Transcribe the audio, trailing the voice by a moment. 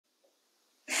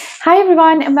Hi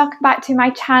everyone and welcome back to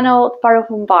my channel, Burrow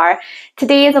Home Bar.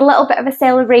 Today is a little bit of a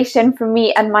celebration for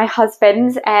me and my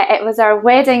husband. It was our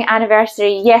wedding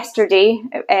anniversary yesterday.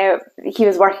 He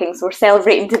was working, so we're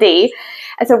celebrating today.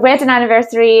 It's a wedding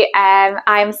anniversary.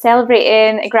 I'm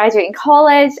celebrating graduating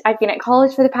college. I've been at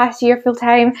college for the past year full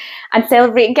time and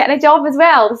celebrating getting a job as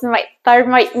well. This is my third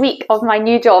week of my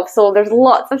new job, so there's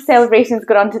lots of celebrations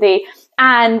going on today.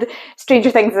 And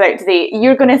Stranger Things is out today.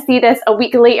 You're going to see this a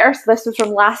week later, so this was from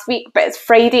last week, but it's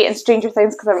Friday and Stranger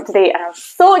Things comes out today, and I'm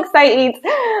so excited.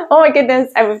 Oh my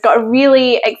goodness, and we've got a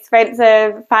really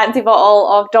expensive fancy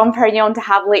bottle of Dom Perignon to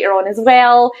have later on as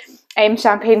well.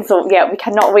 Champagne, so yeah, we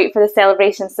cannot wait for the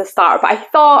celebrations to start. But I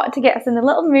thought to get us in the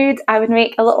little mood, I would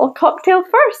make a little cocktail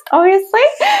first, obviously.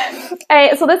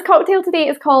 So this cocktail today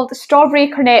is called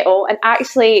Strawberry Cornetto, and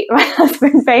actually my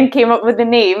husband Ben came up with the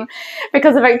name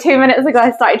because about 2 minutes ago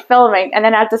I started filming and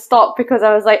then I had to stop because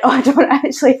I was like, oh, I don't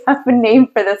actually have a name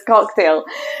for this cocktail.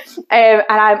 And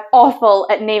I'm awful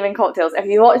at naming cocktails. If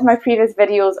you watch my previous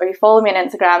videos or you follow me on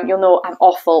Instagram, you'll know I'm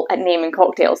awful at naming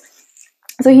cocktails.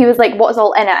 So he was like, what's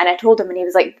all in it? And I told him, and he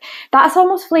was like, that's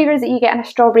almost flavours that you get in a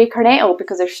strawberry cornetto,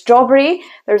 because there's strawberry,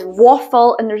 there's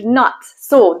waffle, and there's nuts.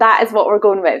 So that is what we're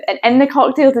going with. And in the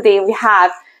cocktail today, we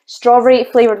have strawberry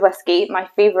flavoured whiskey, my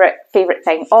favourite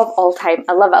thing of all time.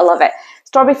 I love it, I love it.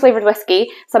 Strawberry flavoured whiskey,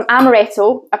 some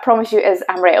Amaretto, I promise you it is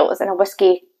Amaretto, it's in a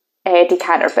whiskey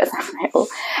decanter, but it's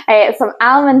Amaretto. Some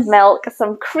almond milk,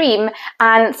 some cream,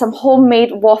 and some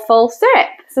homemade waffle syrup.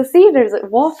 So see, there's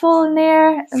like waffle in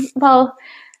there. Well,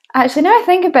 actually, now I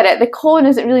think about it, the cone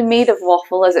isn't really made of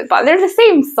waffle, is it? But they're the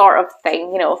same sort of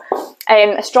thing, you know.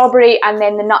 Strawberry and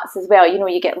then the nuts as well. You know,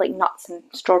 you get like nuts and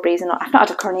strawberries and all. I've not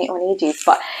had a cornetto in ages,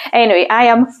 but anyway, I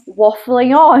am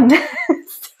waffling on.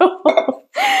 So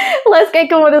let's get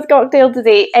going with this cocktail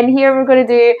today. And here we're going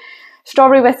to do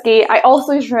strawberry whiskey. I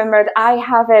also just remembered I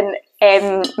haven't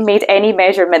made any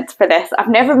measurements for this. I've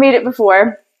never made it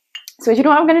before. So you know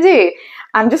what I'm going to do?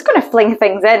 I'm just going to fling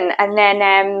things in, and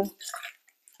then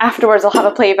afterwards I'll have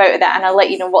a play about with it, and I'll let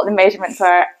you know what the measurements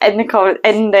are in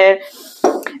the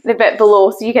bit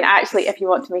below, so you can actually, if you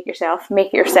want to make it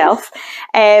yourself.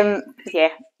 Yeah,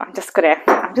 I'm just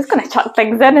gonna chuck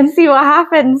things in and see what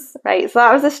happens. Right, so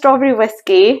that was the strawberry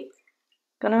whiskey.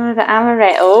 Going on with the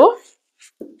Amaretto.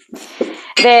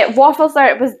 The waffle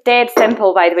syrup was dead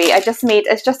simple, by the way.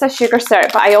 It's just a sugar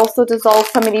syrup, but I also dissolved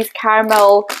some of these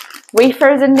caramel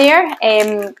wafers in there.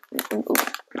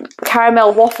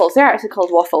 Caramel waffles. They're actually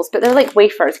called waffles, but they're like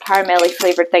wafers, caramelly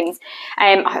flavoured things.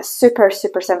 It's super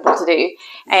simple to do,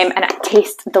 and it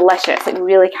tastes delicious, like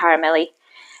really caramelly.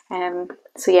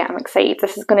 So yeah, I'm excited.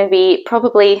 This is going to be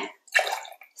probably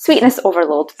sweetness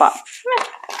overload, but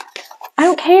I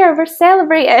don't care, we're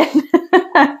celebrating.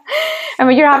 And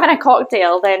when you're having a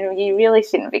cocktail, then you really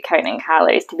shouldn't be counting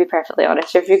calories, to be perfectly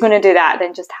honest. If you're going to do that,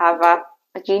 then just have a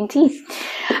G&T.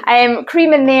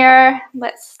 Cream in there.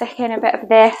 Let's stick in a bit of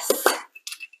this.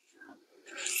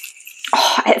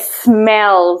 Oh, it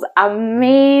smells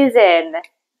amazing.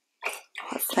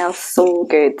 Oh, it smells so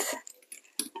good.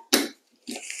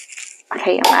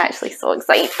 Okay, I'm actually so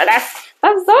excited for this.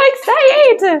 I'm so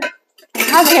excited.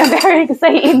 I'm having a very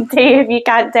exciting day, if you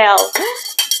can't tell.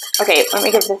 Okay, let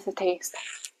me give this a taste.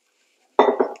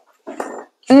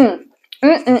 Oh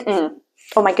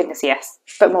my goodness, yes.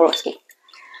 But more whiskey.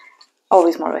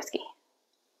 Always more whiskey.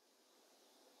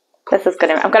 I'm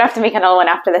gonna have to make another one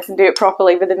after this and do it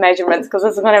properly with the measurements, because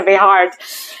this is gonna be hard.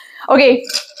 Okay,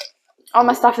 all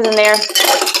my stuff is in there.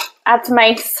 Add some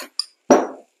ice.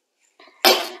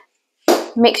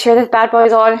 Make sure this bad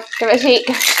boy's on. Give it a shake.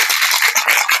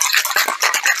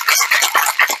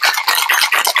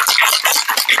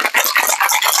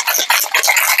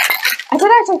 I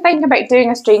did actually think about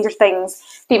doing a Stranger Things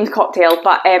themed cocktail,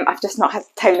 but I've just not had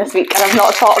time this week, and I've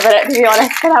not thought about it, to be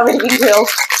honest, but that would have been cool.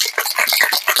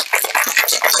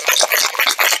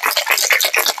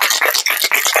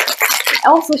 I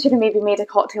also should have maybe made a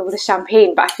cocktail with a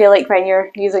champagne, but I feel like when you're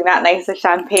using that nice of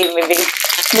champagne, maybe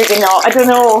not. I don't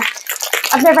know.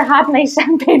 I've never had nice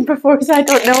champagne before, so I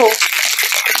don't know.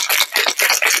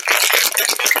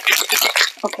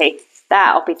 Okay,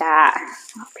 that'll be that.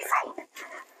 That'll be fine.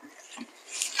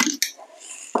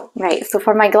 Right, so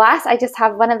for my glass, I just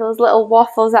have one of those little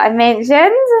waffles that I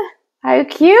mentioned. How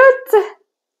cute!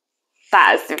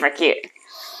 That is super cute.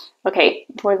 Okay,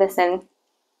 pour this in.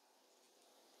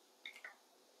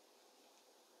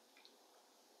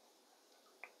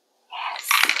 Yes.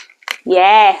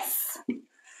 Yes!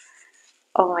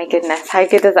 Oh my goodness, how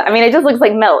good is that? I mean, it just looks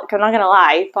like milk, I'm not going to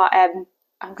lie, but I'm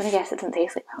going to guess it doesn't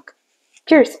taste like milk.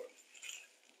 Cheers!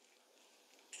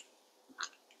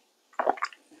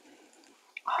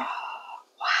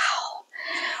 Wow.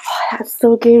 That's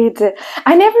so good.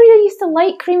 I never really used to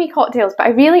like creamy cocktails, but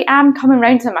I really am coming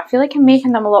around to them. I feel like I'm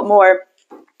making them a lot more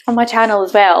on my channel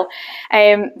as well.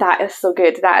 That is so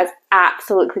good. That is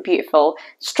absolutely beautiful.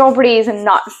 Strawberries and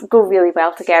nuts go really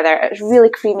well together. It's really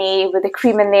creamy with the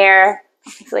cream in there,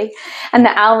 obviously, and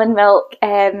the almond milk,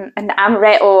 and the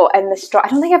amaretto and the straw. I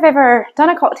don't think I've ever done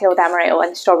a cocktail with amaretto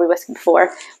and strawberry whiskey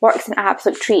before. Works an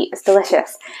absolute treat. It's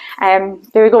delicious. There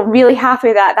we go. Really happy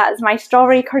with that. That is my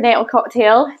strawberry cornetto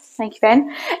cocktail. Thank you,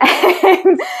 Ben.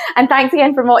 And thanks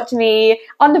again for watching me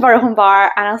on the Burrow Home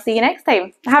Bar, and I'll see you next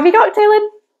time. Happy cocktailing.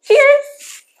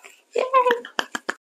 Cheers! Yay!